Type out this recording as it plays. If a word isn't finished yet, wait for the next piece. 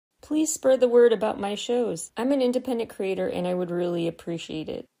Please spread the word about my shows. I'm an independent creator and I would really appreciate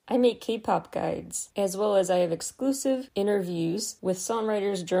it. I make K-pop guides, as well as I have exclusive interviews with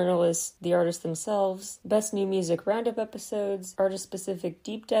songwriters, journalists, the artists themselves, best new music roundup episodes, artist-specific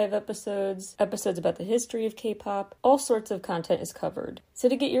deep dive episodes, episodes about the history of K-pop. All sorts of content is covered. So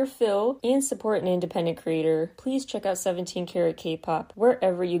to get your fill and support an independent creator, please check out 17 Karat K-pop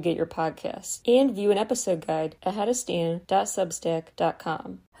wherever you get your podcasts, and view an episode guide at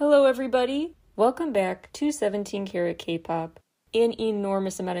howtostan.substack.com. Hello everybody! Welcome back to 17 Karat K-pop. An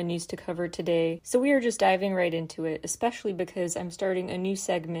enormous amount of news to cover today, so we are just diving right into it, especially because I'm starting a new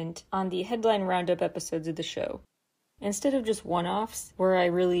segment on the headline roundup episodes of the show. Instead of just one-offs, where I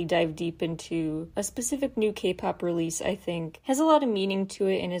really dive deep into a specific new K-pop release I think has a lot of meaning to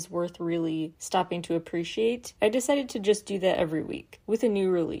it and is worth really stopping to appreciate, I decided to just do that every week, with a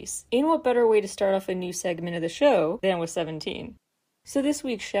new release. And what better way to start off a new segment of the show than with 17? So this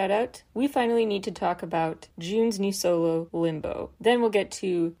week's shoutout, we finally need to talk about June's new solo, LIMBO. Then we'll get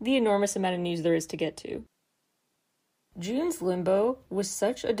to the enormous amount of news there is to get to. June's LIMBO was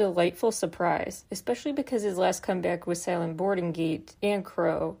such a delightful surprise, especially because his last comeback was Silent Boarding Gate and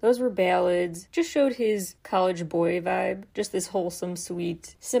Crow. Those were ballads, just showed his college boy vibe, just this wholesome,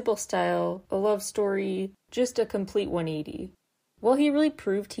 sweet, simple style, a love story, just a complete 180. Well, he really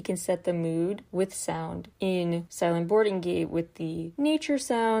proved he can set the mood with sound. In Silent Boarding Gate with the nature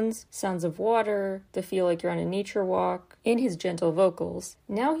sounds, sounds of water, the feel like you're on a nature walk, and his gentle vocals.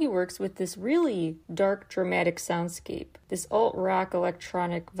 Now he works with this really dark, dramatic soundscape, this alt-rock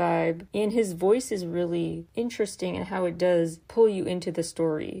electronic vibe, and his voice is really interesting in how it does pull you into the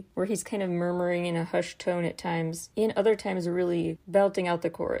story, where he's kind of murmuring in a hushed tone at times, and other times really belting out the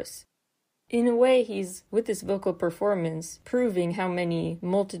chorus. In a way, he's, with this vocal performance, proving how many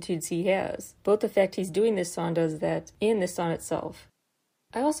multitudes he has. Both the fact he's doing this song does that, and the song itself.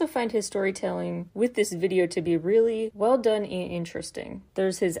 I also find his storytelling with this video to be really well done and interesting.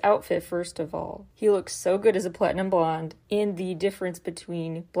 There's his outfit, first of all. He looks so good as a platinum blonde, and the difference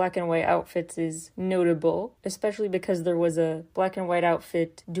between black and white outfits is notable, especially because there was a black and white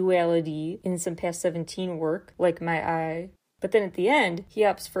outfit duality in some past 17 work, like My Eye. But then at the end, he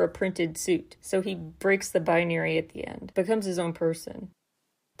opts for a printed suit, so he breaks the binary at the end, becomes his own person.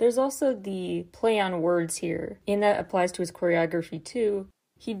 There's also the play on words here, and that applies to his choreography too.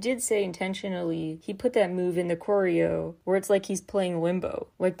 He did say intentionally he put that move in the choreo where it's like he's playing Limbo,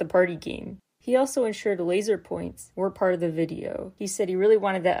 like the party game. He also ensured laser points were part of the video. He said he really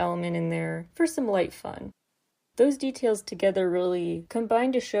wanted that element in there for some light fun. Those details together really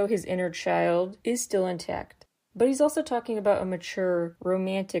combine to show his inner child is still intact. But he's also talking about a mature,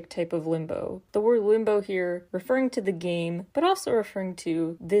 romantic type of limbo. The word limbo here referring to the game, but also referring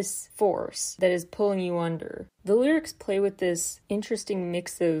to this force that is pulling you under. The lyrics play with this interesting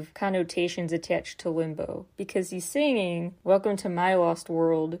mix of connotations attached to limbo, because he's singing, "Welcome to my lost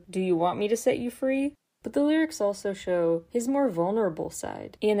world, do you want me to set you free?" But the lyrics also show his more vulnerable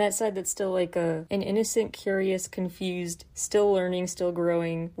side, and that side that's still like an innocent, curious, confused, still learning, still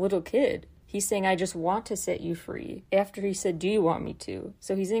growing little kid. He's saying, I just want to set you free, after he said, do you want me to?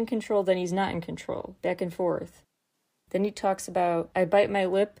 So he's in control, then he's not in control, back and forth. Then he talks about, I bite my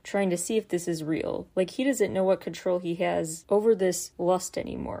lip, trying to see if this is real. Like he doesn't know what control he has over this lust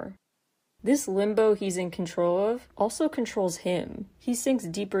anymore. This limbo he's in control of also controls him. He sinks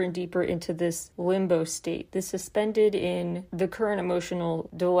deeper and deeper into this limbo state, this suspended in the current emotional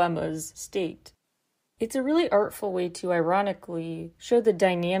dilemmas state. It's a really artful way to, ironically, show the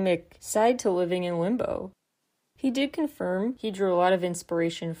dynamic side to living in limbo. He did confirm he drew a lot of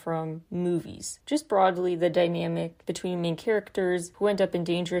inspiration from movies. Just broadly, the dynamic between main characters who end up in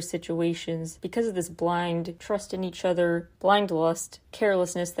dangerous situations because of this blind trust in each other, blind lust,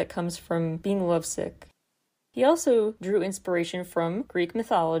 carelessness that comes from being lovesick. He also drew inspiration from Greek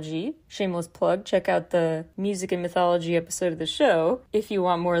mythology. Shameless plug, check out the music and mythology episode of the show if you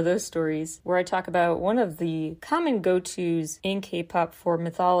want more of those stories, where I talk about one of the common go-tos in K-pop for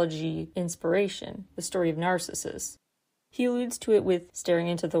mythology inspiration, the story of Narcissus. He alludes to it with staring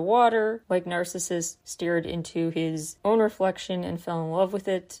into the water, like Narcissus stared into his own reflection and fell in love with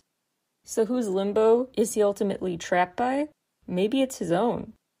it. So whose limbo is he ultimately trapped by? Maybe it's his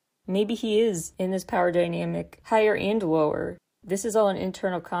own. Maybe he is in this power dynamic, higher and lower. This is all an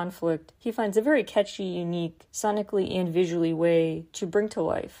internal conflict he finds a very catchy, unique, sonically and visually way to bring to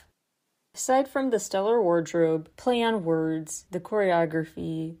life. Aside from the stellar wardrobe, play on words, the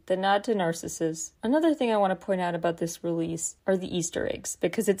choreography, the nod to Narcissus, another thing I want to point out about this release are the Easter eggs,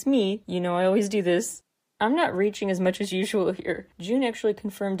 because it's me, you know I always do this. I'm not reaching as much as usual here. June actually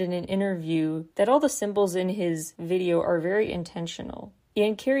confirmed in an interview that all the symbols in his video are very intentional.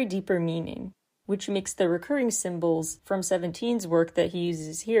 and carry deeper meaning, which makes the recurring symbols from 17's work that he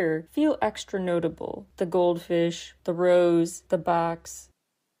uses here feel extra notable. The goldfish, the rose, the box.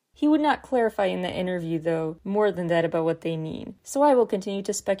 He would not clarify in the interview, though, more than that about what they mean, so I will continue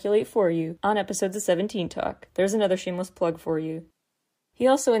to speculate for you on episodes of 17 Talk. There's another shameless plug for you. He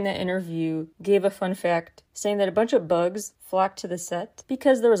also, in that interview, gave a fun fact, saying that a bunch of bugs flocked to the set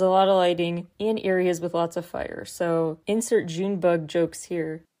because there was a lot of lighting and areas with lots of fire, so insert June bug jokes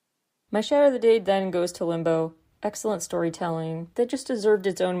here. My shout of the day then goes to LIMBO. Excellent storytelling that just deserved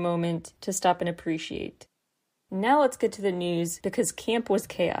its own moment to stop and appreciate. Now let's get to the news, because Kamp was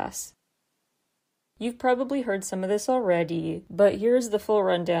chaos. You've probably heard some of this already, but here's the full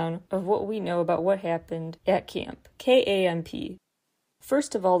rundown of what we know about what happened at Kamp. K-A-M-P.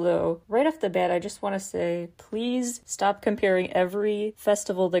 First of all, though, right off the bat, I just want to say, please stop comparing every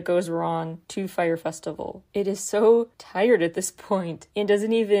festival that goes wrong to Fyre Festival. It is so tired at this point and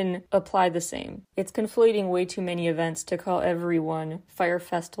doesn't even apply the same. It's conflating way too many events to call everyone Fyre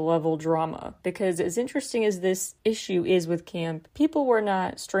Fest level drama, because as interesting as this issue is with Kamp, people were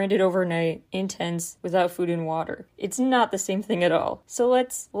not stranded overnight in tents without food and water. It's not the same thing at all. So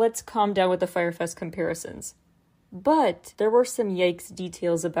let's calm down with the Fyre Fest comparisons. But there were some yikes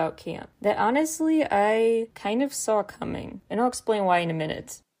details about Kamp that honestly I kind of saw coming, and I'll explain why in a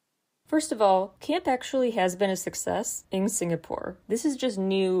minute. First of all, Kamp actually has been a success in Singapore. This is just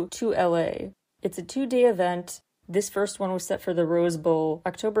new to LA. It's a 2-day event. This first one was set for the Rose Bowl,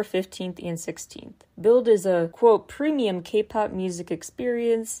 October 15th and 16th. Billed as a, quote, premium K-pop music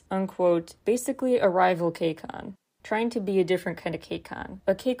experience, unquote, basically a rival K-Con. Trying to be a different kind of K-Con.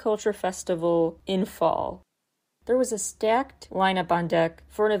 A K-culture festival in fall. There was a stacked lineup on deck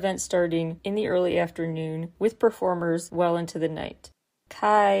for an event starting in the early afternoon with performers well into the night.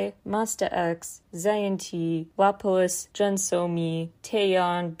 Kai, Monsta X, Zion T, Lapis, Jun Somi,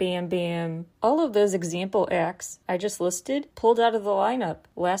 Taeyeon, Bam Bam, all of those example acts I just listed pulled out of the lineup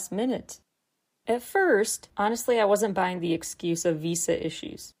last minute. At first, honestly, I wasn't buying the excuse of visa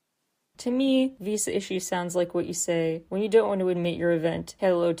issues. To me, visa issue sounds like what you say when you don't want to admit your event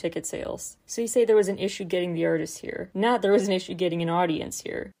had low ticket sales. So you say there was an issue getting the artists here, not there was an issue getting an audience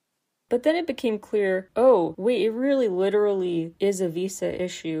here. But then it became clear, oh, wait, it really literally is a visa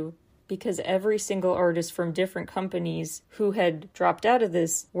issue, because every single artist from different companies who had dropped out of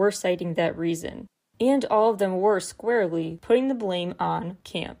this were citing that reason. And all of them were squarely putting the blame on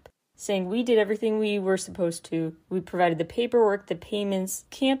Kamp, saying we did everything we were supposed to. We provided the paperwork, the payments.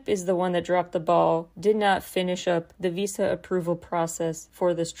 Kamp is the one that dropped the ball, did not finish up the visa approval process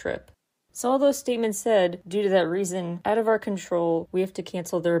for this trip. So all those statements said, due to that reason, out of our control, we have to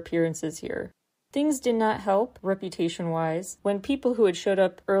cancel their appearances here. Things did not help, reputation-wise, when people who had showed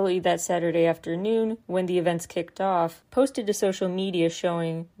up early that Saturday afternoon, when the events kicked off, posted to social media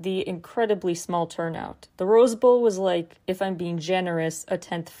showing the incredibly small turnout. The Rose Bowl was like, if I'm being generous, a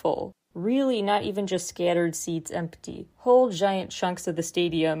 10th full. Really, not even just scattered seats empty. Whole giant chunks of the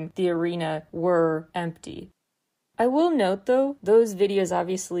stadium, the arena, were empty. I will note, though, those videos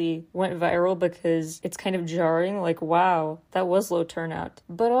obviously went viral because it's kind of jarring, like, wow, that was low turnout.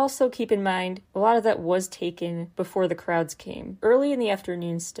 But also keep in mind, a lot of that was taken before the crowds came, early in the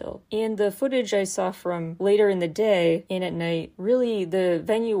afternoon still. And the footage I saw from later in the day and at night, really the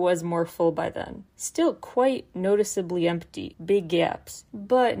venue was more full by then. Still quite noticeably empty, big gaps,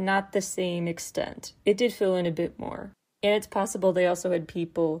 but not the same extent. It did fill in a bit more. And it's possible they also had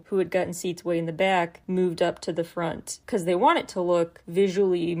people who had gotten seats way in the back moved up to the front because they want it to look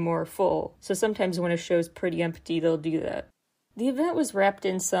visually more full. So sometimes when a show's pretty empty, they'll do that. The event was wrapped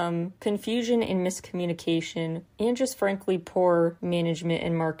in some confusion and miscommunication and just frankly poor management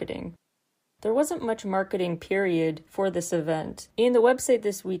and marketing. There wasn't much marketing, period, for this event. And the website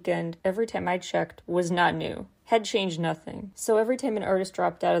this weekend, every time I checked, was not new. Had changed nothing. So every time an artist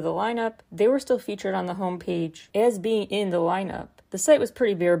dropped out of the lineup, they were still featured on the homepage as being in the lineup. The site was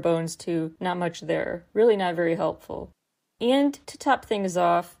pretty bare bones too, not much there. Really not very helpful. And to top things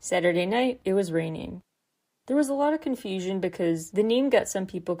off, Saturday night, it was raining. There was a lot of confusion because the name got some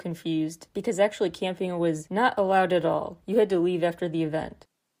people confused because actually camping was not allowed at all. You had to leave after the event.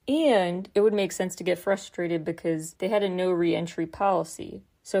 And it would make sense to get frustrated because they had a no re-entry policy.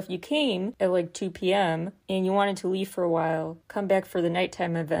 So if you came at like 2 p.m. and you wanted to leave for a while, come back for the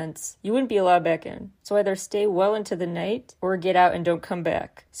nighttime events, you wouldn't be allowed back in. So either stay well into the night or get out and don't come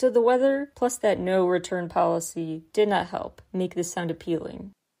back. So the weather plus that no return policy did not help make this sound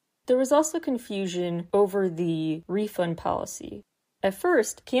appealing. There was also confusion over the refund policy. At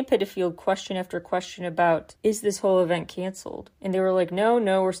first, Kamp had to field question after question about, is this whole event canceled? And they were like, no,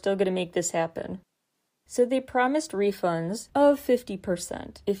 we're still going to make this happen. So they promised refunds of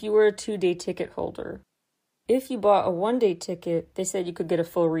 50% if you were a 2-day ticket holder. If you bought a 1-day ticket, they said you could get a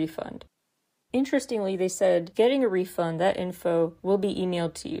full refund. Interestingly, they said getting a refund, that info will be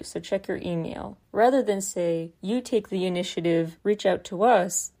emailed to you, so check your email. Rather than say, you take the initiative, reach out to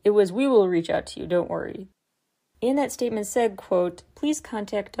us, it was we will reach out to you, don't worry. And that statement said, quote, please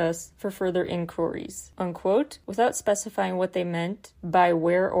contact us for further inquiries, unquote, without specifying what they meant by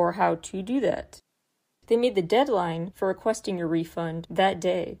where or how to do that. They made the deadline for requesting your refund that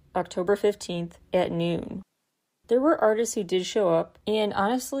day, October 15th at noon. There were artists who did show up, and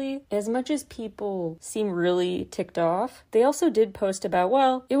honestly, as much as people seem really ticked off, they also did post about,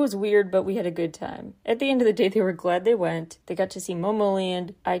 well, it was weird, but we had a good time. At the end of the day, they were glad they went. They got to see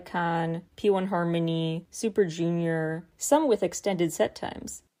Momoland, Icon, P1 Harmony, Super Junior, some with extended set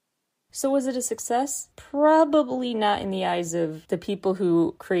times. So was it a success? Probably not in the eyes of the people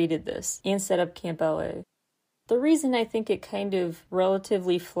who created this and set up Kamp LA. The reason I think it kind of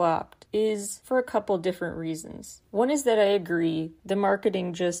relatively flopped is for a couple different reasons. One is that I agree the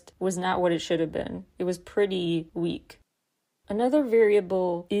marketing just was not what it should have been. It was pretty weak. Another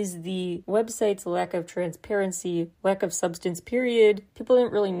variable is the website's lack of transparency, lack of substance, period. People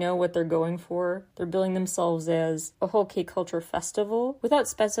didn't really know what they're going for. They're billing themselves as a whole K-culture festival without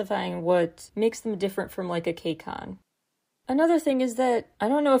specifying what makes them different from like a K-Con. Another thing is that I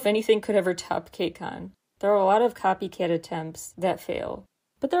don't know if anything could ever top K-Con. There are a lot of copycat attempts that fail.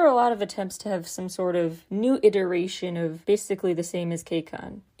 But there are a lot of attempts to have some sort of new iteration of basically the same as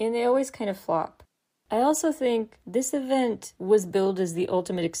K-Con. And they always kind of flop. I also think this event was billed as the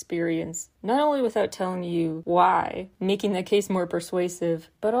ultimate experience, not only without telling you why, making the case more persuasive,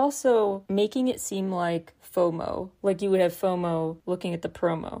 but also making it seem like FOMO, like you would have FOMO looking at the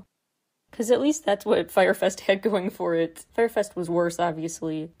promo. Because at least that's what Firefest had going for it. Firefest was worse,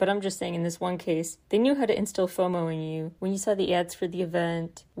 obviously, but I'm just saying in this one case, they knew how to instill FOMO in you. When you saw the ads for the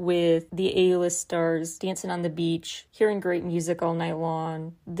event with the A-list stars dancing on the beach, hearing great music all night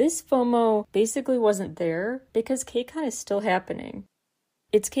long, this FOMO basically wasn't there because K-Con is still happening.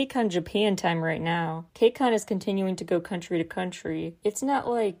 It's K-Con Japan time right now. K-Con is continuing to go country to country. It's not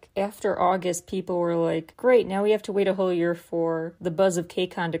like after August people were like, great, now we have to wait a whole year for the buzz of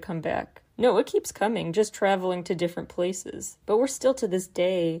K-Con to come back. No, it keeps coming, just traveling to different places. But we're still to this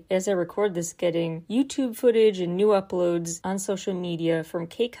day, as I record this, getting YouTube footage and new uploads on social media from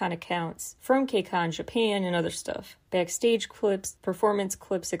K-Con accounts, from K-Con Japan and other stuff. Backstage clips, performance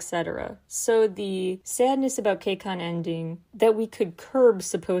clips, etc. So the sadness about K-Con ending, that we could curb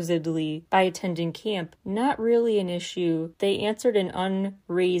supposedly by attending camp, not really an issue. They answered an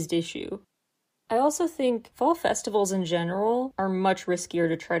unraised issue. I also think fall festivals in general are much riskier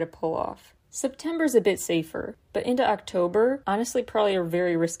to try to pull off. September's a bit safer, but into October, honestly probably a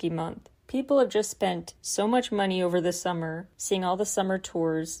very risky month. People have just spent so much money over the summer, seeing all the summer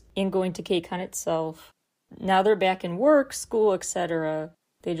tours, and going to K-Con itself. Now they're back in work, school, etc.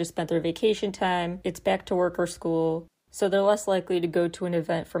 They just spent their vacation time, it's back to work or school, so they're less likely to go to an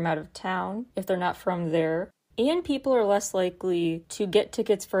event from out of town if they're not from there. And people are less likely to get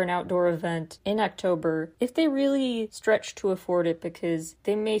tickets for an outdoor event in October if they really stretch to afford it because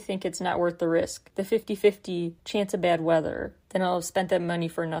they may think it's not worth the risk. The 50-50 chance of bad weather. Then I'll have spent that money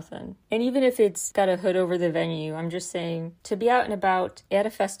for nothing. And even if it's got a hood over the venue, I'm just saying, to be out and about at a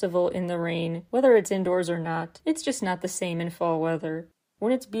festival in the rain, whether it's indoors or not, it's just not the same in fall weather.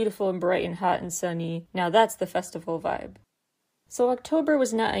 When it's beautiful and bright and hot and sunny, now that's the festival vibe. So October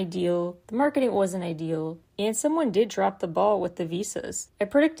was not ideal, the marketing wasn't ideal, and someone did drop the ball with the visas. I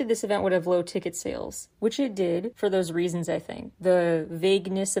predicted this event would have low ticket sales, which it did for those reasons, I think. The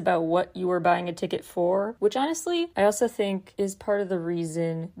vagueness about what you were buying a ticket for, which honestly, I also think is part of the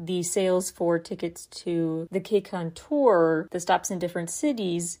reason the sales for tickets to the K-Con tour, the stops in different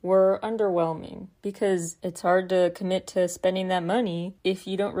cities, were underwhelming. Because it's hard to commit to spending that money if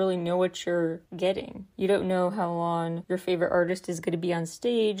you don't really know what you're getting. You don't know how long your favorite artist is going to be on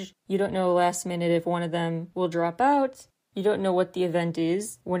stage. You don't know last minute if one of them will drop out. You don't know what the event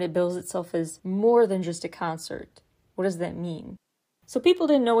is when it bills itself as more than just a concert. What does that mean? So people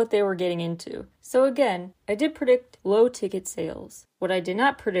didn't know what they were getting into. So again, I did predict low ticket sales. What I did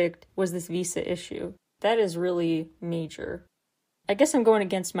not predict was this visa issue. That is really major. I guess I'm going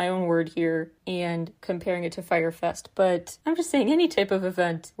against my own word here and comparing it to Firefest, but I'm just saying any type of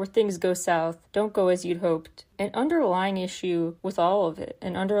event where things go south, don't go as you'd hoped. An underlying issue with all of it,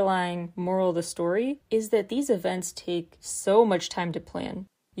 an underlying moral of the story, is that these events take so much time to plan.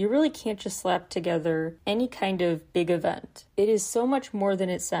 You really can't just slap together any kind of big event. It is so much more than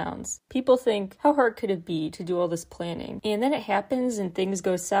it sounds. People think, how hard could it be to do all this planning? And then it happens and things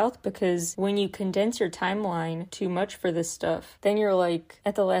go south because when you condense your timeline too much for this stuff, then you're like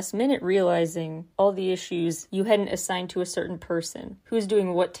at the last minute realizing all the issues you hadn't assigned to a certain person, who's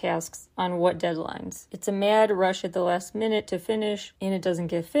doing what tasks on what deadlines. It's a mad rush at the last minute to finish, and it doesn't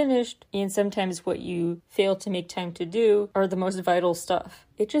get finished, and sometimes what you fail to make time to do are the most vital stuff.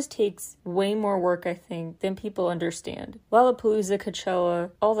 It just takes way more work, I think, than people understand. Lollapalooza, Coachella,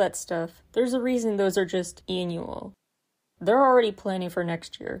 all that stuff, there's a reason those are just annual. They're already planning for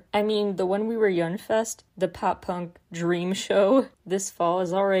next year. I mean, the When We Were Young Fest, the pop punk dream show this fall,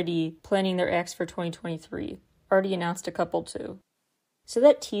 is already planning their acts for 2023. Already announced a couple too. So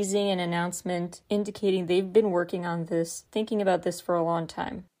that teasing and announcement indicating they've been working on this, thinking about this for a long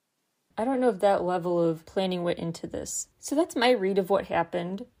time. I don't know if that level of planning went into this. So that's my read of what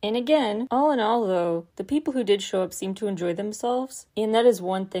happened. And again, all in all though, the people who did show up seem to enjoy themselves. And that is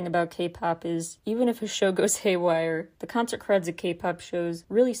one thing about K-pop is, even if a show goes haywire, the concert crowds at K-pop shows,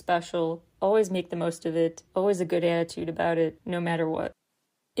 really special, always make the most of it, always a good attitude about it, no matter what.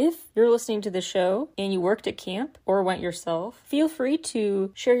 If you're listening to the show and you worked at camp or went yourself, feel free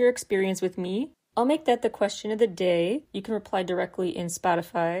to share your experience with me. I'll make that the question of the day. You can reply directly in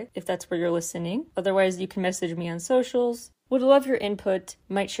Spotify if that's where you're listening. Otherwise, you can message me on socials. Would love your input.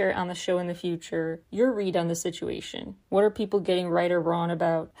 Might share it on the show in the future. Your read on the situation. What are people getting right or wrong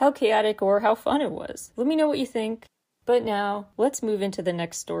about? How chaotic or how fun it was? Let me know what you think. But now, let's move into the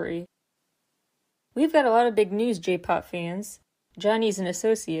next story. We've got a lot of big news, J-pop fans. Johnny's and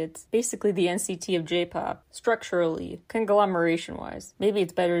Associates, basically the NCT of J-pop, structurally, conglomeration-wise. Maybe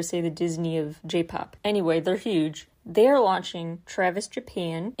it's better to say the Disney of J-pop. Anyway, they're huge. They are launching Travis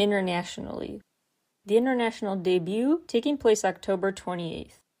Japan internationally. The international debut taking place October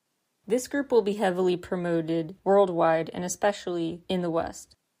 28th. This group will be heavily promoted worldwide and especially in the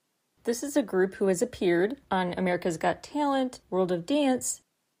West. This is a group who has appeared on America's Got Talent, World of Dance.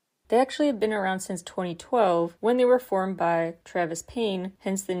 They actually have been around since 2012 when they were formed by Travis Payne,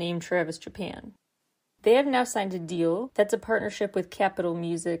 hence the name Travis Japan. They have now signed a deal that's a partnership with Capitol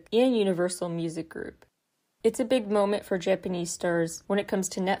Music and Universal Music Group. It's a big moment for Japanese stars when it comes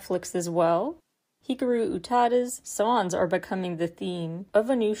to Netflix as well. Hikaru Utada's songs are becoming the theme of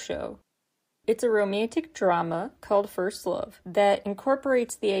a new show. It's a romantic drama called First Love that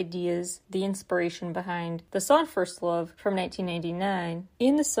incorporates the ideas, the inspiration behind the song First Love from 1999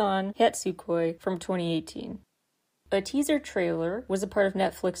 and the song Hatsukoi from 2018. A teaser trailer was a part of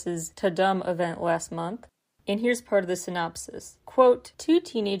Netflix's Tadum event last month, and here's part of the synopsis. Quote, 2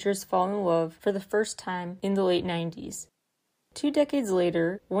 teenagers fall in love for the first time in the late 90s. 2 decades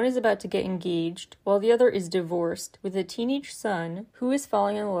later, one is about to get engaged, while the other is divorced, with a teenage son who is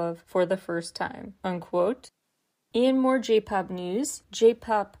falling in love for the first time. Unquote. And more J-pop news,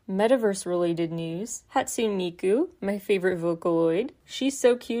 J-pop metaverse-related news. Hatsune Miku, my favorite Vocaloid. She's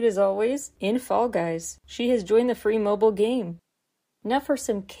so cute as always, in Fall Guys. She has joined the free mobile game. Now for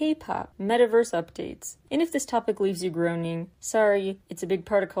some K-pop metaverse updates. And if this topic leaves you groaning, sorry, it's a big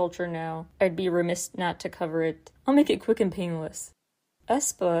part of culture now. I'd be remiss not to cover it. I'll make it quick and painless.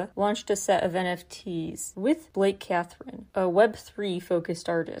 aespa launched a set of NFTs with Blake Catherine, a Web3-focused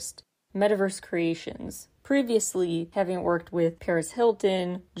artist. Metaverse Creations, previously having worked with Paris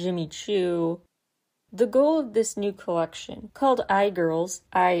Hilton, Jimmy Choo. The goal of this new collection, called iGirls,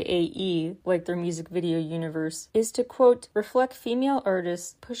 IAE, like their music video universe, is to, quote, reflect female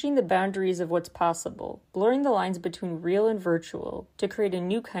artists pushing the boundaries of what's possible, blurring the lines between real and virtual, to create a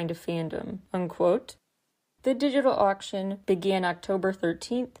new kind of fandom, unquote. The digital auction began October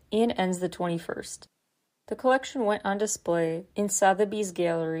 13th and ends the 21st. The collection went on display in Sotheby's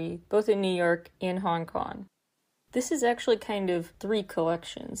Gallery, both in New York and Hong Kong. This is actually kind of 3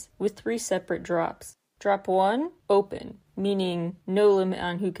 collections, with 3 separate drops. Drop 1, open, meaning no limit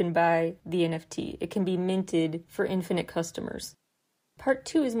on who can buy the NFT. It can be minted for infinite customers. Part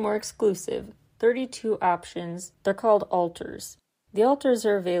 2 is more exclusive, 32 options. They're called alters. The alters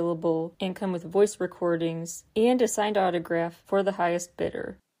are available and come with voice recordings and a signed autograph for the highest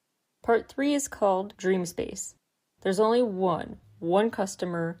bidder. Part 3 is called Dream Space. There's only one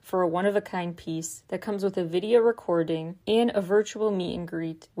customer for a one-of-a-kind piece that comes with a video recording and a virtual meet and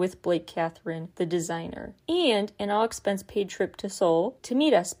greet with Blake Catherine, the designer, and an all-expense-paid trip to Seoul to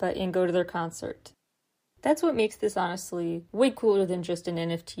meet aespa and go to their concert. That's what makes this honestly way cooler than just an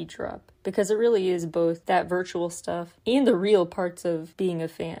NFT drop, because it really is both that virtual stuff and the real parts of being a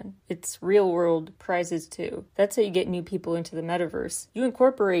fan. It's real-world prizes too. That's how you get new people into the metaverse. You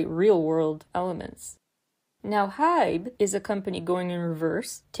incorporate real-world elements. Now, Hybe is a company going in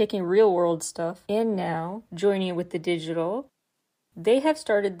reverse, taking real-world stuff, and now joining it with the digital. They have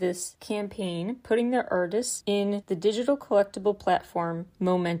started this campaign putting their artists in the digital collectible platform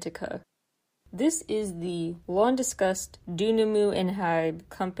Momentica. This is the long-discussed Dunamu and Hybe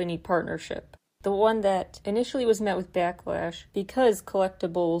company partnership, the one that initially was met with backlash because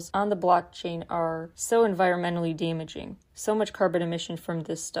collectibles on the blockchain are so environmentally damaging, so much carbon emission from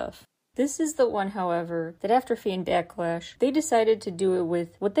this stuff. This is the one, however, that after fan backlash, they decided to do it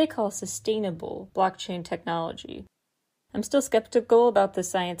with what they call sustainable blockchain technology. I'm still skeptical about the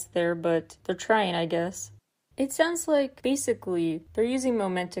science there, but they're trying, I guess. It sounds like, basically, they're using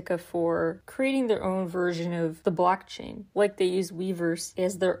Momentica for creating their own version of the blockchain, like they use Weverse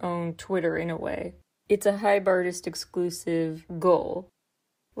as their own Twitter in a way. It's a Hybe artist exclusive goal.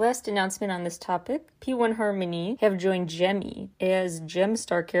 Last announcement on this topic, P1 Harmony have joined Gemmy as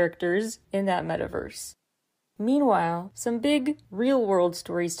Gemstar characters in that metaverse. Meanwhile, some big real-world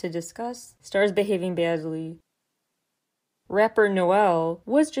stories to discuss. Stars behaving badly. Rapper Noel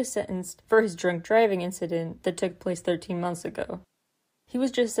was just sentenced for his drunk driving incident that took place 13 months ago. He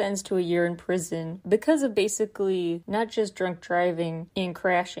was just sentenced to a year in prison because of basically not just drunk driving and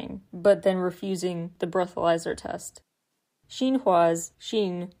crashing, but then refusing the breathalyzer test. Shin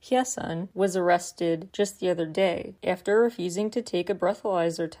Hye-sun was arrested just the other day after refusing to take a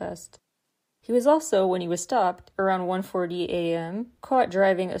breathalyzer test. He was also, when he was stopped, around 1:40 a.m., caught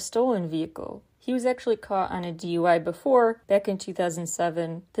driving a stolen vehicle. He was actually caught on a DUI before, back in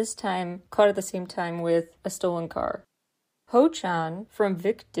 2007, this time caught at the same time with a stolen car. Ho-chan from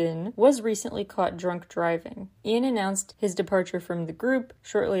Victon was recently caught drunk driving and announced his departure from the group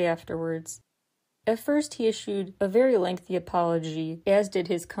shortly afterwards. At first, he issued a very lengthy apology, as did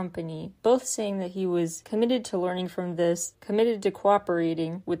his company, both saying that he was committed to learning from this, committed to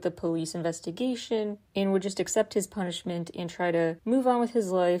cooperating with the police investigation, and would just accept his punishment and try to move on with his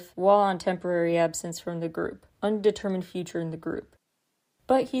life while on temporary absence from the group, undetermined future in the group.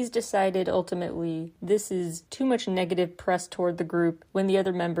 But he's decided ultimately this is too much negative press toward the group when the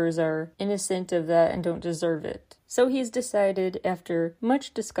other members are innocent of that and don't deserve it. So he's decided, after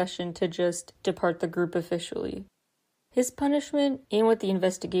much discussion, to just depart the group officially. His punishment and what the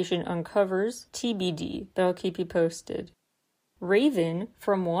investigation uncovers, TBD, but I'll keep you posted. Raven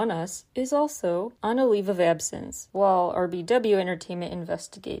from OneUs is also on a leave of absence, while RBW Entertainment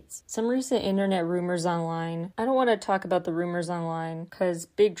investigates some recent internet rumors online. I don't want to talk about the rumors online, because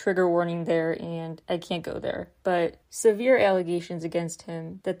big trigger warning there and I can't go there, but severe allegations against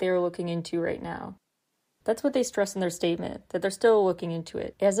him that they are looking into right now. That's what they stress in their statement, that they're still looking into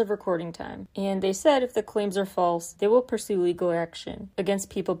it, as of recording time. And they said if the claims are false, they will pursue legal action against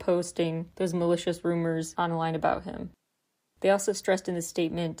people posting those malicious rumors online about him. They also stressed in the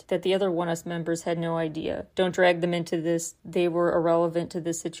statement that the other OneUs members had no idea. Don't drag them into this. They were irrelevant to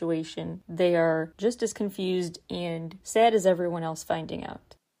this situation. They are just as confused and sad as everyone else finding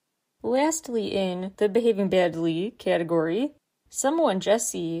out. Lastly, in the behaving badly category, someone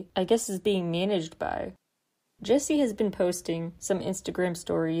Jessi, I guess, is being managed by. Jessi has been posting some Instagram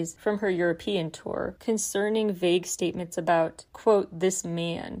stories from her European tour concerning vague statements about, quote, this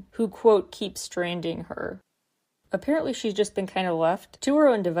man who, quote, keeps stranding her. Apparently she's just been kind of left to her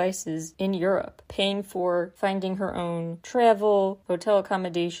own devices in Europe, paying for finding her own travel, hotel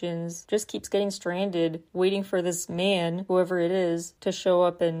accommodations, just keeps getting stranded, waiting for this man, whoever it is, to show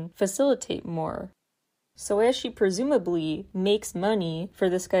up and facilitate more. So as she presumably makes money for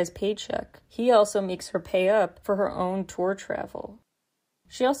this guy's paycheck, he also makes her pay up for her own tour travel.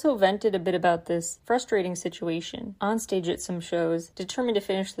 She also vented a bit about this frustrating situation on stage at some shows, determined to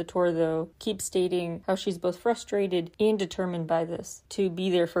finish the tour though, keeps stating how she's both frustrated and determined by this, to be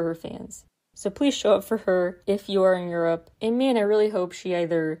there for her fans. So please show up for her if you are in Europe. And man, I really hope she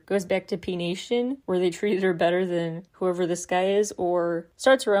either goes back to P Nation, where they treated her better than whoever this guy is, or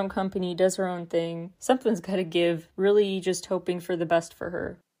starts her own company, does her own thing. Something's gotta give, really just hoping for the best for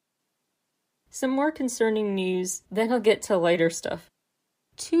her. Some more concerning news, then I'll get to lighter stuff.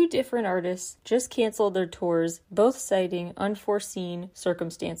 2 different artists just canceled their tours, both citing unforeseen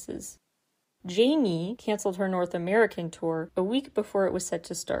circumstances. Jamie canceled her North American tour a week before it was set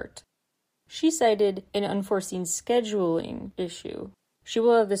to start. She cited an unforeseen scheduling issue. She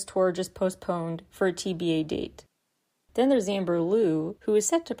will have this tour just postponed for a TBA date. Then there's Amber Liu, who is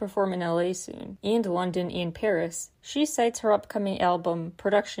set to perform in LA soon, and London and Paris. She cites her upcoming album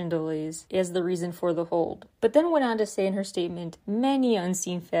production delays as the reason for the hold, but then went on to say in her statement, many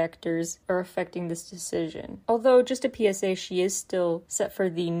unseen factors are affecting this decision. Although, just a PSA, she is still set for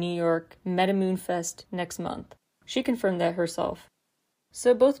the New York Meta Moon Fest next month. She confirmed that herself.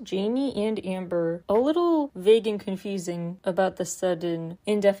 So both Jamie and Amber, a little vague and confusing about the sudden,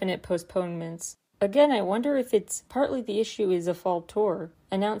 indefinite postponements. Again, I wonder if it's partly the issue is a fall tour.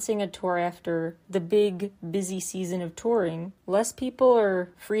 Announcing a tour after the big, busy season of touring, less people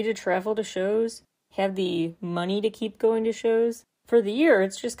are free to travel to shows, have the money to keep going to shows. For the year,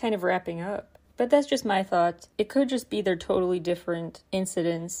 it's just kind of wrapping up. But that's just my thought. It could just be they're totally different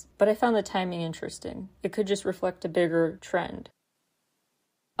incidents, but I found the timing interesting. It could just reflect a bigger trend.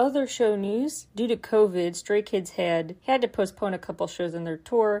 Other show news, due to COVID, Stray Kids had to postpone a couple shows on their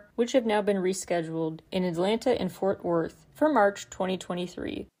tour, which have now been rescheduled in Atlanta and Fort Worth for March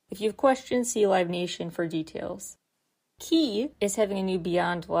 2023. If you have questions, see Live Nation for details. Key is having a new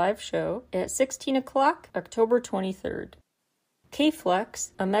Beyond live show at 16 o'clock, October 23rd.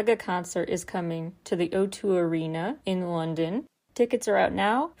 K-Flex, a mega concert, is coming to the O2 Arena in London. Tickets are out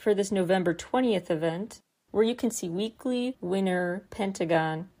now for this November 20th event, where you can see Weekly, Winner,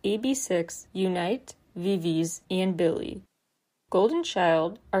 Pentagon, AB6, Unite, Vivi's, and Billy. Golden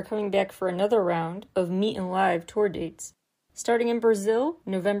Child are coming back for another round of Meet and Live tour dates, starting in Brazil,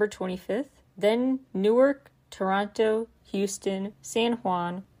 November 25th, then Newark, Toronto, Houston, San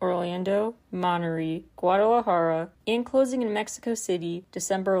Juan, Orlando, Monterey, Guadalajara, and closing in Mexico City,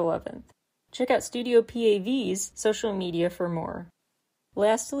 December 11th. Check out Studio PAV's social media for more.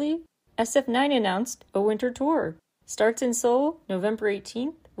 Lastly, SF9 announced a winter tour. Starts in Seoul, November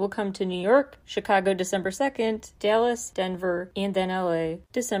 18th, will come to New York, Chicago December 2nd, Dallas, Denver, and then LA,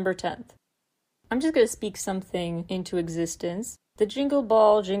 December 10th. I'm just going to speak something into existence. The Jingle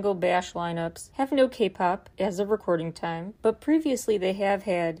Ball, Jingle Bash lineups have no K-pop as of recording time, but previously they have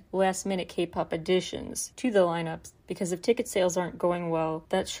had last-minute K-pop additions to the lineups because if ticket sales aren't going well,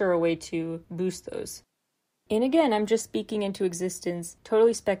 that's sure a way to boost those. And again, I'm just speaking into existence,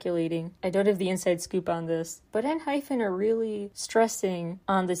 totally speculating. I don't have the inside scoop on this. But ENHYPEN are really stressing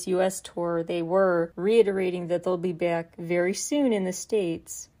on this US tour. They were reiterating that they'll be back very soon in the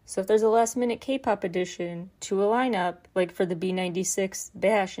States. So if there's a last-minute K-pop addition to a lineup, like for the B96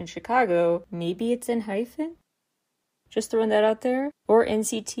 Bash in Chicago, maybe it's ENHYPEN? Just throwing that out there. Or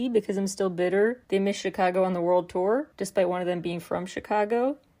NCT, because I'm still bitter. They missed Chicago on the world tour, despite one of them being from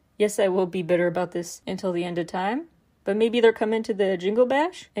Chicago. Yes, I will be bitter about this until the end of time, but maybe they're coming to the Jingle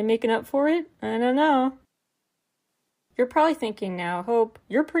Bash and making up for it? I don't know. You're probably thinking now, Hope,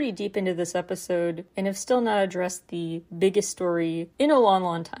 you're pretty deep into this episode and have still not addressed the biggest story in a long,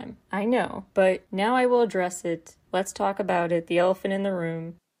 long time. I know, but now I will address it. Let's talk about it, the elephant in the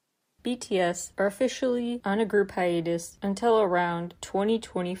room. BTS are officially on a group hiatus until around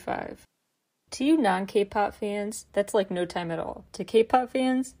 2025. To you non-K-pop fans, that's like no time at all. To K-pop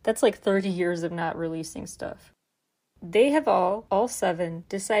fans, that's like 30 years of not releasing stuff. They have all 7,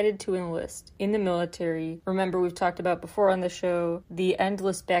 decided to enlist in the military. Remember, we've talked about before on the show the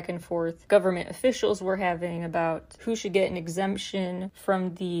endless back and forth government officials were having about who should get an exemption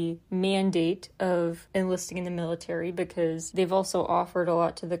from the mandate of enlisting in the military, because they've also offered a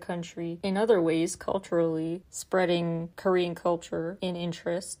lot to the country in other ways, culturally, spreading Korean culture and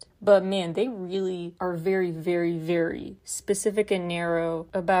interest. But man, they really are very, very, very specific and narrow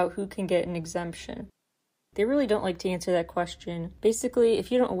about who can get an exemption. They really don't like to answer that question. Basically, if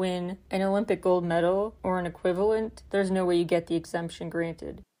you don't win an Olympic gold medal or an equivalent, there's no way you get the exemption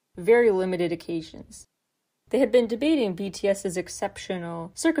granted. Very limited occasions. They had been debating BTS's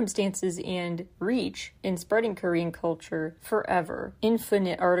exceptional circumstances and reach in spreading Korean culture forever.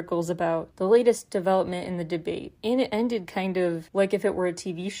 Infinite articles about the latest development in the debate. And it ended kind of like if it were a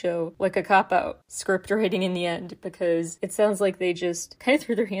TV show, like a cop-out script writing in the end, because it sounds like they just kind of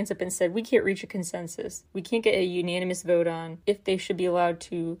threw their hands up and said, we can't reach a consensus. We can't get a unanimous vote on if they should be allowed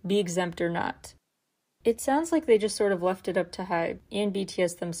to be exempt or not. It sounds like they just sort of left it up to HYBE and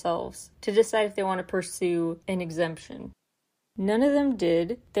BTS themselves to decide if they want to pursue an exemption. None of them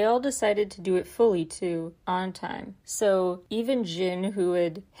did. They all decided to do it fully, too, on time. So even Jin, who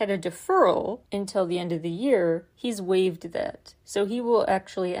had a deferral until the end of the year, he's waived that. So he will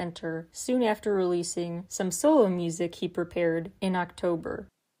actually enter soon after releasing some solo music he prepared in October.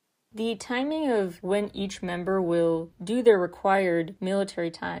 The timing of when each member will do their required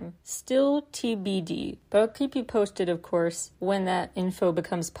military time, still TBD, but I'll keep you posted, of course, when that info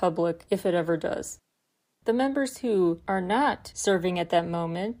becomes public, if it ever does. The members who are not serving at that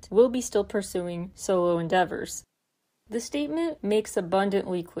moment will be still pursuing solo endeavors. The statement makes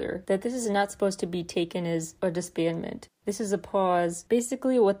abundantly clear that this is not supposed to be taken as a disbandment. This is a pause,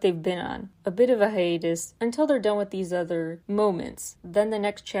 basically what they've been on, a bit of a hiatus until they're done with these other moments. Then the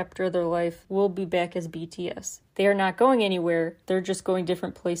next chapter of their life will be back as BTS. They are not going anywhere, they're just going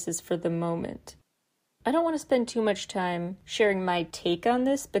different places for the moment. I don't want to spend too much time sharing my take on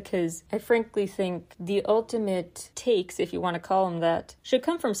this because I frankly think the ultimate takes, if you want to call them that, should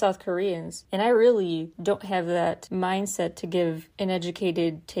come from South Koreans. And I really don't have that mindset to give an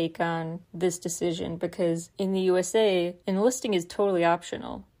educated take on this decision because in the USA, enlisting is totally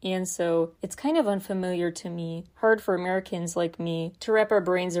optional. And so it's kind of unfamiliar to me, hard for Americans like me to wrap our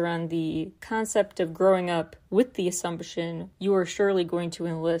brains around the concept of growing up with the assumption you are surely going to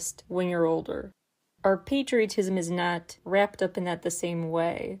enlist when you're older. Our patriotism is not wrapped up in that the same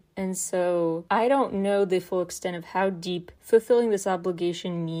way. And so I don't know the full extent of how deep fulfilling this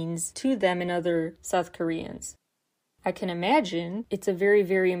obligation means to them and other South Koreans. I can imagine it's a very,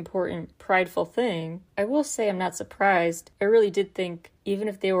 very important, prideful thing. I will say I'm not surprised. I really did think even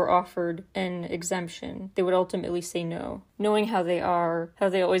if they were offered an exemption, they would ultimately say no. Knowing how they are, how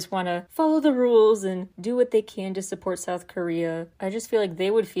they always want to follow the rules and do what they can to support South Korea, I just feel like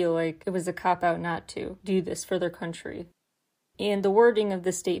they would feel like it was a cop-out not to do this for their country. And the wording of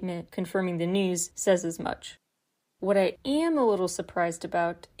the statement confirming the news says as much. What I am a little surprised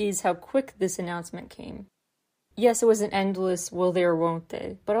about is how quick this announcement came. Yes, it was an endless will they or won't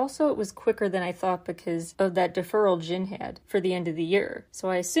they, but also it was quicker than I thought because of that deferral Jin had for the end of the year. So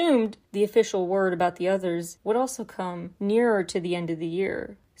I assumed the official word about the others would also come nearer to the end of the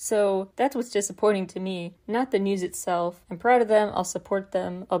year. So that's what's disappointing to me, not the news itself. I'm proud of them, I'll support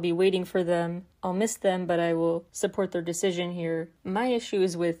them, I'll be waiting for them, I'll miss them, but I will support their decision here. My issue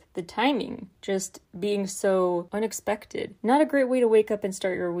is with the timing, just being so unexpected. Not a great way to wake up and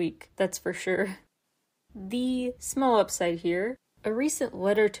start your week, that's for sure. The small upside here, a recent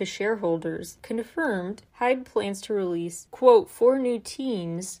letter to shareholders confirmed HYBE plans to release, quote, 4 new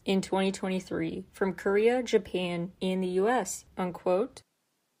teams in 2023 from Korea, Japan, and the US, unquote.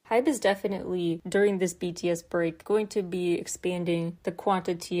 HYBE is definitely, during this BTS break, going to be expanding the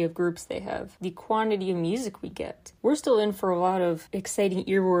quantity of groups they have, the quantity of music we get. We're still in for a lot of exciting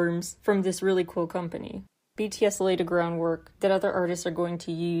earworms from this really cool company. BTS laid a groundwork that other artists are going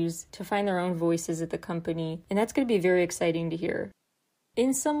to use to find their own voices at the company, and that's going to be very exciting to hear.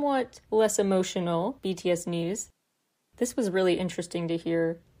 In somewhat less emotional BTS news, this was really interesting to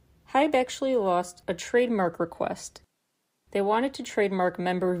hear. HYBE actually lost a trademark request. They wanted to trademark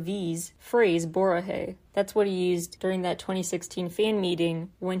member V's phrase "borahae." That's what he used during that 2016 fan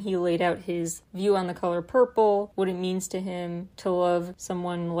meeting when he laid out his view on the color purple, what it means to him to love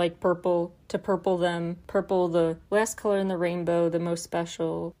someone like purple, to purple them, purple the last color in the rainbow, the most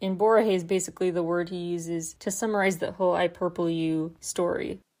special. And borahae is basically the word he uses to summarize the whole I purple you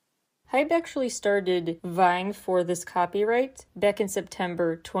story. HYBE actually started vying for this copyright back in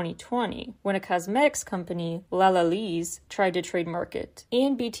September 2020 when a cosmetics company, Lalali's, tried to trademark it.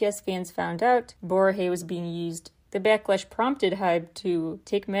 And BTS fans found out borahae was being used. The backlash prompted HYBE to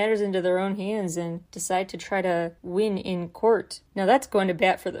take matters into their own hands and decide to try to win in court. Now that's going to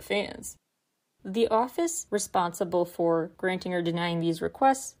bat for the fans. The office responsible for granting or denying these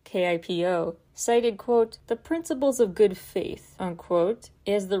requests, KIPO, cited, quote, the principles of good faith, unquote,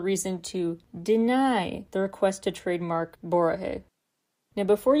 as the reason to deny the request to trademark borahae. Now,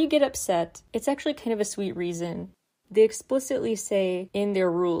 before you get upset, it's actually kind of a sweet reason. They explicitly say in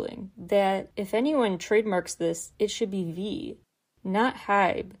their ruling that if anyone trademarks this, it should be V, not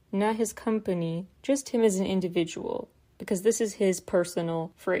HYBE, not his company, just him as an individual, because this is his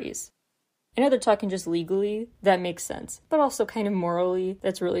personal phrase. I know they're talking just legally, that makes sense, but also kind of morally,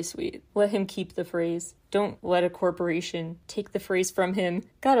 that's really sweet. Let him keep the phrase. Don't let a corporation take the phrase from him.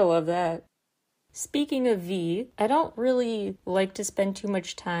 Gotta love that. Speaking of V, I don't really like to spend too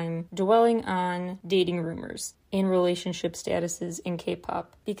much time dwelling on dating rumors and relationship statuses in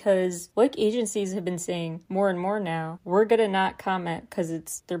K-pop because, like agencies have been saying more and more now, we're gonna not comment because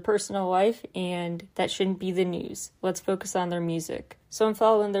it's their personal life and that shouldn't be the news. Let's focus on their music. So I'm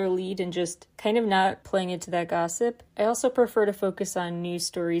following their lead and just kind of not playing into that gossip. I also prefer to focus on news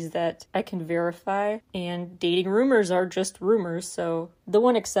stories that I can verify, and dating rumors are just rumors, so the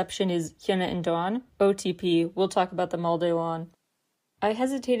one exception is Hyuna and Dawn. OTP, we'll talk about them all day long. I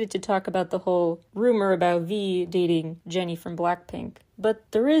hesitated to talk about the whole rumor about V dating Jennie from Blackpink, but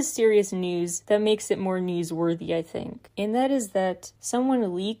there is serious news that makes it more newsworthy, I think, and that is that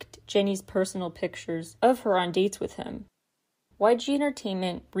someone leaked Jennie's personal pictures of her on dates with him. YG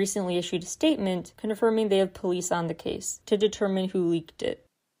Entertainment recently issued a statement confirming they have police on the case to determine who leaked it.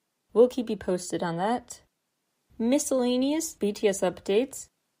 We'll keep you posted on that. Miscellaneous BTS updates.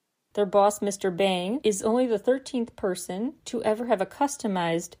 Their boss, Mr. Bang, is only the 13th person to ever have a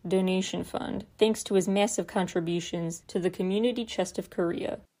customized donation fund, thanks to his massive contributions to the Community Chest of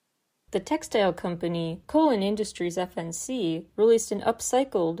Korea. The textile company Colin Industries FNC released an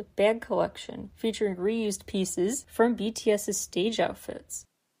upcycled bag collection featuring reused pieces from BTS's stage outfits.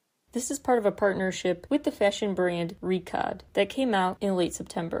 This is part of a partnership with the fashion brand Recod that came out in late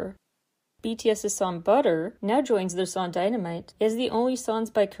September. BTS's song Butter now joins their song Dynamite as the only songs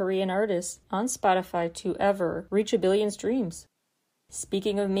by Korean artists on Spotify to ever reach 1 billion streams.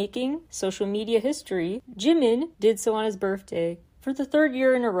 Speaking of making social media history, Jimin did so on his birthday. For the 3rd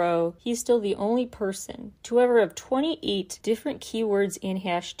year in a row, he's still the only person to ever have 28 different keywords and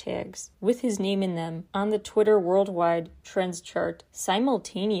hashtags with his name in them on the Twitter Worldwide Trends chart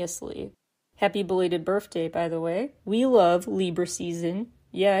simultaneously. Happy belated birthday, by the way. We love Libra season.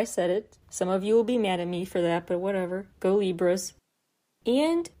 Yeah, I said it. Some of you will be mad at me for that, but whatever. Go Libras.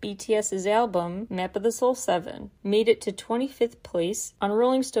 And BTS's album, Map of the Soul 7, made it to 25th place on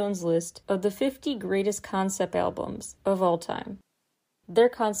Rolling Stone's list of the 50 greatest concept albums of all time. Their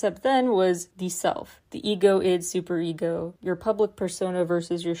concept then was the self, the ego, id, superego, your public persona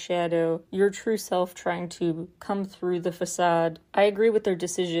versus your shadow, your true self trying to come through the facade. I agree with their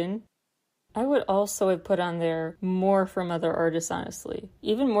decision. I would also have put on there more from other artists, honestly.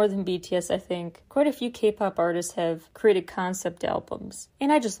 Even more than BTS, I think. Quite a few K-pop artists have created concept albums,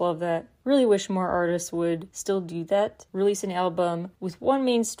 and I just love that. Really wish more artists would still do that. Release an album with one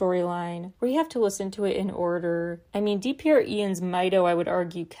main storyline, where you have to listen to it in order. I mean, DPR Ian's Mido, I would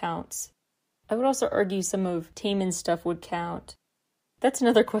argue, counts. I would also argue some of Taemin's stuff would count. That's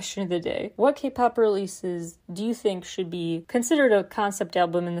another question of the day. What K-pop releases do you think should be considered a concept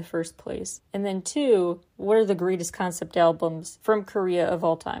album in the first place? And then 2, what are the greatest concept albums from Korea of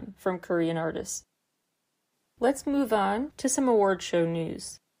all time, from Korean artists? Let's move on to some award show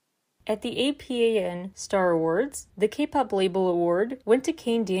news. At the APAN Star Awards, the K-pop label award went to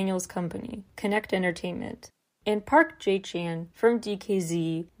Kane Daniels' company, Connect Entertainment. And Park Jae-chan from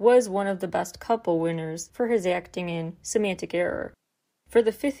DKZ was one of the best couple winners for his acting in Semantic Error. For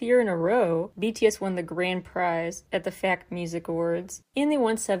the 5th year in a row, BTS won the grand prize at the FACT Music Awards, and they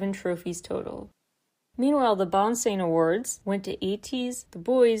won 7 trophies total. Meanwhile, the Bonsang Awards went to ATEEZ, The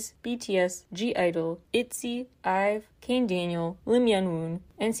Boys, BTS, G-Idol, ITZY, IVE, Kane Daniel, Lim Yeon-woon,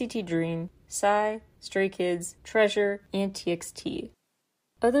 NCT Dream, Psy, Stray Kids, Treasure, and TXT.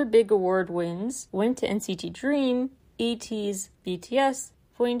 Other big award wins went to NCT Dream, ATEEZ, BTS,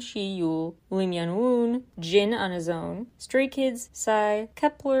 Yul, Lim Yeon-woon, Jin on his own, Stray Kids, Psy,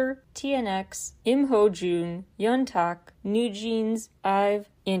 Kepler, TNX, Im Ho-jun, Yeon-tak, New Jeans, IVE,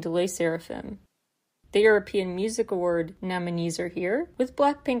 and Les Seraphim. The European Music Award nominees are here, with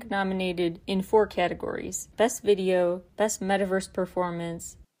Blackpink nominated in 4 categories: Best Video, Best Metaverse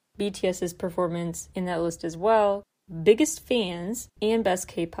Performance, BTS's performance in that list as well, Biggest Fans, and Best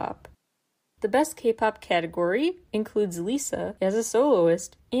K-pop. The Best K-pop category includes Lisa as a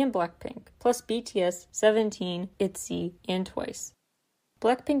soloist and Blackpink, plus BTS, 17, ITZY, and TWICE.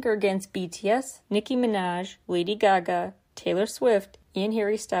 Blackpink are against BTS, Nicki Minaj, Lady Gaga, Taylor Swift, and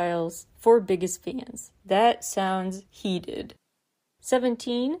Harry Styles for Biggest Fans. That sounds heated.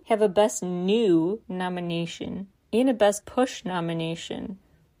 17 have a Best New nomination and a Best Push nomination.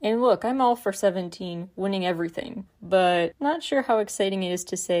 And look, I'm all for 17 winning everything, but not sure how exciting it is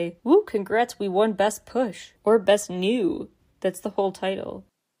to say, woo, congrats, we won Best Push, or Best New. That's the whole title.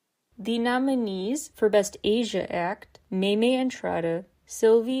 The nominees for Best Asia Act, Mei and Trada,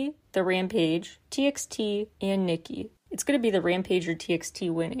 Sylvie, The Rampage, TXT, and Nicki. It's going to be The Rampage or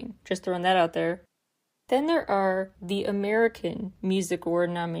TXT winning, just throwing that out there. Then there are the American Music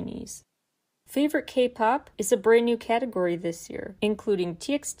Award nominees. Favorite K-pop is a brand new category this year, including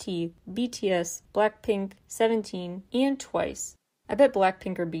TXT, BTS, Blackpink, 17, and TWICE. I bet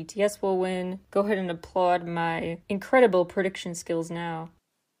Blackpink or BTS will win. Go ahead and applaud my incredible prediction skills now.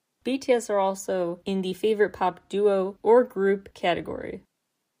 BTS are also in the Favorite Pop Duo or Group category.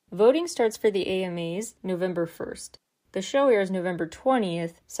 Voting starts for the AMAs November 1st. The show airs November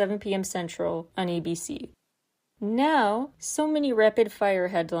 20th, 7 p.m. Central on ABC. Now, so many rapid-fire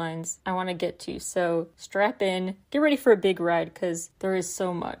headlines I want to get to, so strap in, get ready for a big ride, because there is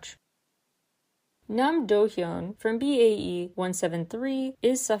so much. Nam Do-hyun from BAE 173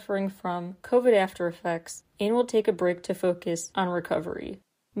 is suffering from COVID after effects and will take a break to focus on recovery.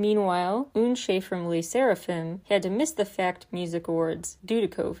 Meanwhile, Eun Chae from Les Seraphim had to miss the FACT Music Awards due to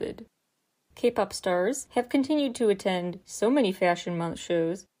COVID. K-pop stars have continued to attend so many Fashion Month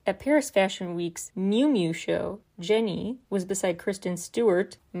shows. At Paris Fashion Week's Miu Miu show, Jennie was beside Kristen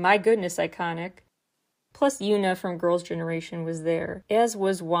Stewart, my goodness iconic. Plus Yoona from Girls' Generation was there, as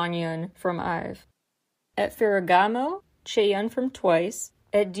was Wonyeon from IVE. At Ferragamo, Chaeyoung from TWICE.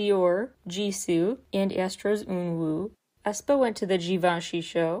 At Dior, Jisoo and Astro's Eunwoo. aespa went to the Givenchy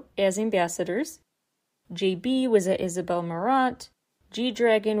show as ambassadors. JB was at Isabelle Marant.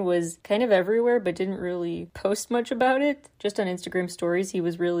 G-Dragon was kind of everywhere but didn't really post much about it. Just on Instagram stories, he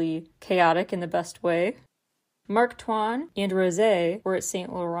was really chaotic in the best way. Marc Twain and Rosé were at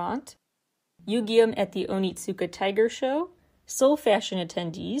Saint Laurent. Yu-Gi-Um at the Onitsuka Tiger Show. Seoul fashion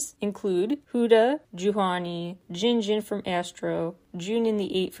attendees include Huda, Juhani, Jin from Astro, June in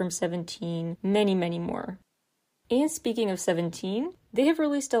the 8 from 17, many, many more. And speaking of 17, they have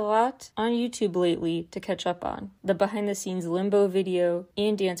released a lot on YouTube lately to catch up on. The behind-the-scenes Limbo video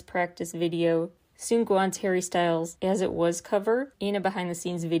and dance practice video, Seungkwan's Harry Styles As It Was cover, and a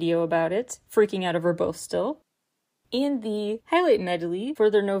behind-the-scenes video about it, freaking out over both still. And the highlight medley for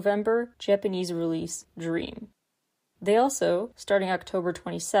their November Japanese release, Dream. They also, starting October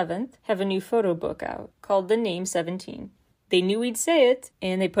 27th, have a new photo book out called The Name 17. They knew we'd say it,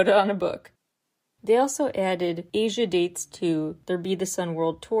 and they put it on a book. They also added Asia dates to their Be the Sun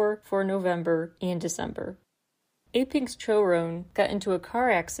World Tour for November and December. Apink's Choron got into a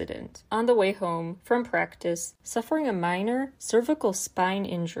car accident on the way home from practice, suffering a minor cervical spine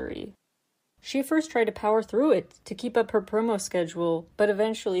injury. She first tried to power through it to keep up her promo schedule, but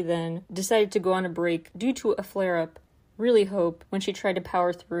eventually then decided to go on a break due to a flare-up. Really hope when she tried to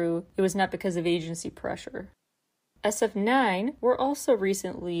power through, it was not because of agency pressure. SF9 were also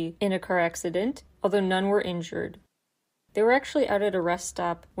recently in a car accident, although none were injured. They were actually out at a rest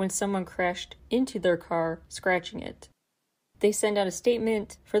stop when someone crashed into their car, scratching it. They sent out a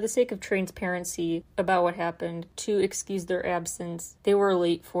statement for the sake of transparency about what happened to excuse their absence. They were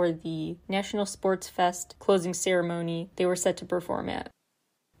late for the National Sports Fest closing ceremony they were set to perform at.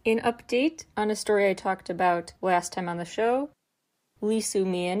 An update on a story I talked about last time on the show, Lee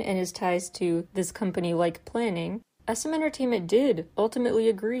Soo-man and his ties to this company Like Planning. SM Entertainment did ultimately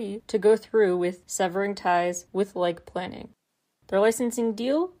agree to go through with severing ties with Like Planning. Their licensing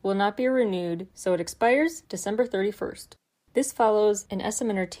deal will not be renewed, so it expires December 31st. This follows an SM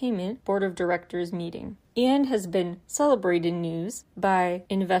Entertainment Board of Directors meeting and has been celebrated news by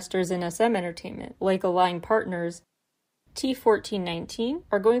investors in SM Entertainment, like Align Partners. T1419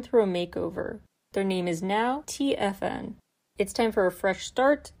 are going through a makeover. Their name is now TFN. It's time for a fresh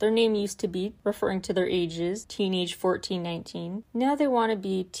start. Their name used to be, referring to their ages, Teenage 1419. Now they want to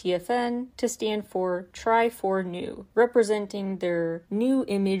be TFN to stand for Try for New, representing their new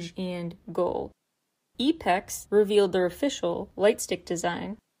image and goal. Epex revealed their official lightstick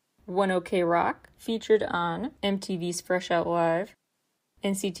design. 1OK Rock featured on MTV's Fresh Out Live.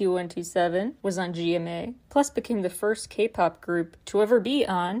 NCT 127 was on GMA, plus became the first K-pop group to ever be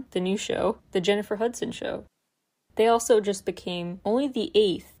on the new show, The Jennifer Hudson Show. They also just became only the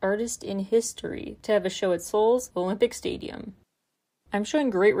 8th artist in history to have a show at Seoul's Olympic Stadium. I'm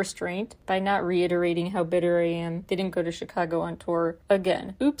showing great restraint by not reiterating how bitter I am they didn't go to Chicago on tour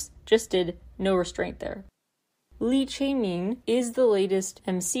again. Oops, just did. No restraint there. Lee Chae-min is the latest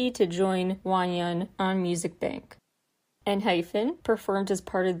MC to join Wonyeon on Music Bank. ENHYPEN performed as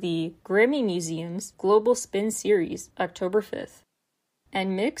part of the Grammy Museum's Global Spin Series, October 5th.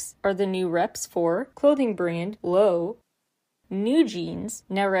 NMIX are the new reps for clothing brand Low. New Jeans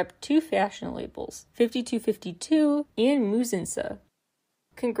now rep 2 fashion labels, 5252 and Musinsa.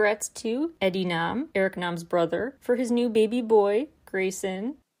 Congrats to Eddie Nam, Eric Nam's brother, for his new baby boy,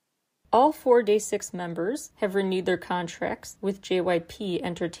 Grayson. All 4 Day 6 members have renewed their contracts with JYP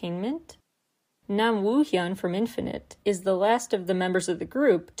Entertainment. Nam Woo-hyun from Infinite is the last of the members of the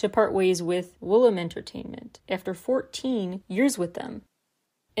group to part ways with Woollim Entertainment after 14 years with them.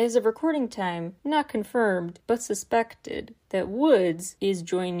 As of recording time, not confirmed, but suspected, that Woods is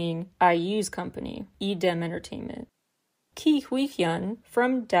joining IU's company, EDEM Entertainment. Ki Hui-hyun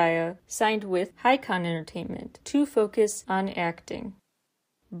from Daya signed with Hycon Entertainment to focus on acting.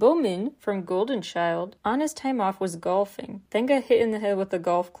 Bowman from Golden Child, on his time off, was golfing, then got hit in the head with a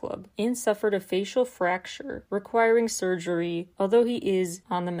golf club, and suffered a facial fracture, requiring surgery, although he is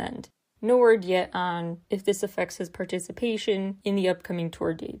on the mend. No word yet on if this affects his participation in the upcoming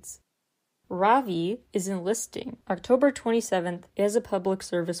tour dates. Ravi is enlisting October 27th as a public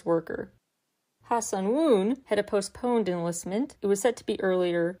service worker. Ha Sun-woon had a postponed enlistment. It was set to be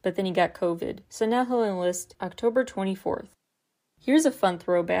earlier, but then he got COVID, so now he'll enlist October 24th. Here's a fun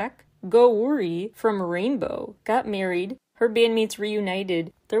throwback. Go Wuri from Rainbow got married. Her bandmates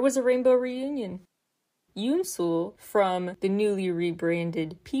reunited. There was a Rainbow reunion. Yoonsul from the newly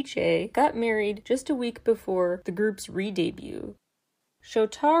rebranded Peach got married just a week before the group's re-debut.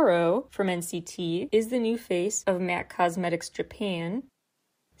 Shotaro from NCT is the new face of MAC Cosmetics Japan.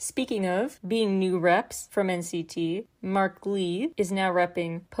 Speaking of being new reps from NCT, Mark Lee is now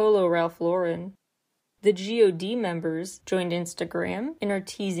repping Polo Ralph Lauren. The GOD members joined Instagram and are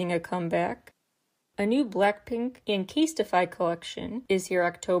teasing a comeback. A new Blackpink and Casetify collection is here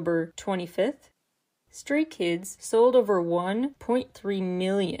October 25th. Stray Kids sold over 1.3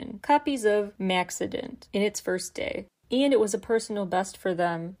 million copies of Maxident in its first day, and it was a personal best for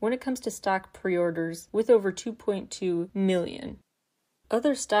them when it comes to stock pre-orders with over 2.2 million.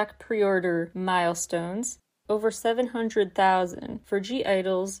 Other stock pre-order milestones: over 700,000 for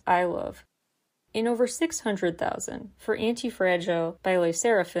G-Idol's I Love, and over 600,000 for Anti-Fragile by Les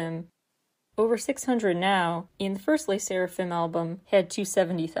Seraphim. Over 600 now, and the first Les Seraphim album had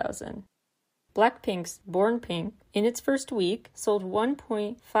 270,000. Blackpink's Born Pink, in its first week, sold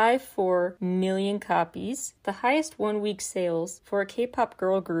 1.54 million copies, the highest one-week sales for a K-pop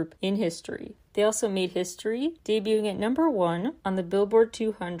girl group in history. They also made history, debuting at number 1 on the Billboard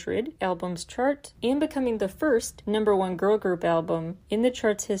 200 albums chart and becoming the first number 1 girl group album in the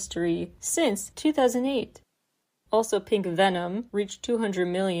chart's history since 2008. Also, Pink Venom reached 200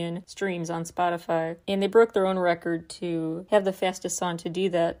 million streams on Spotify, and they broke their own record to have the fastest song to do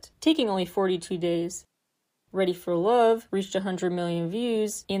that, taking only 42 days. Ready for Love reached 100 million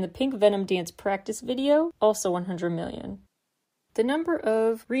views, and the Pink Venom dance practice video also 100 million. The number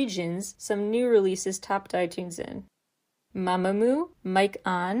of regions some new releases topped iTunes in: Mamamoo, Mic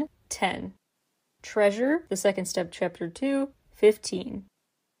On, 10. Treasure, The Second Step Chapter 2, 15.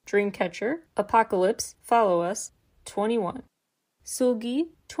 Dreamcatcher, Apocalypse, Follow Us, 21. Sulgi,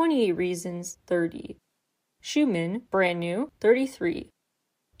 28 Reasons, 30. Schumann, Brand New, 33.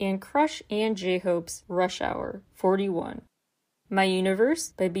 And Crush and J-Hope's Rush Hour, 41. My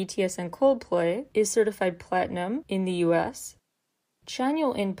Universe by BTS and Coldplay is certified platinum in the US.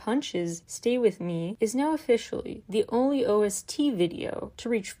 Chanyeol and Punch's Stay With Me is now officially the only OST video to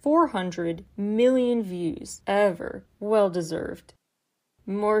reach 400 million views ever. Well deserved.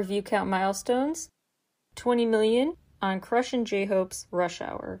 More view count milestones: 20 million on Crush and J-Hope's Rush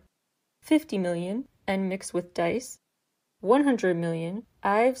Hour, 50 million NMIX with Dice, 100 million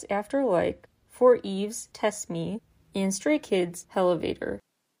IVE's After Like, For Eve's Test Me, and Stray Kids' Elevator,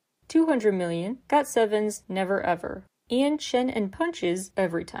 200 million GOT7's Never Ever, and Shen and Punch's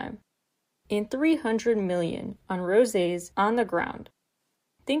Every Time, and 300 million on Rosé's On the Ground.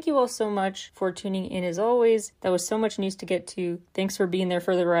 Thank you all so much for tuning in as always. That was so much news to get to. Thanks for being there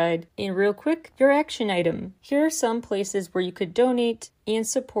for the ride. And real quick, your action item. Here are some places where you could donate and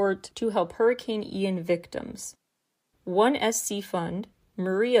support to help Hurricane Ian victims: 1SC Fund,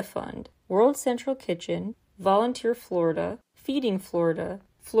 Maria Fund, World Central Kitchen, Volunteer Florida, Feeding Florida,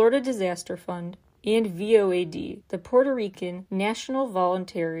 Florida Disaster Fund, and VOAD, the Puerto Rican National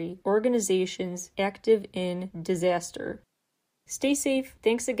Voluntary Organizations Active in Disaster. Stay safe,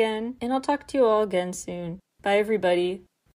 thanks again, and I'll talk to you all again soon. Bye, everybody.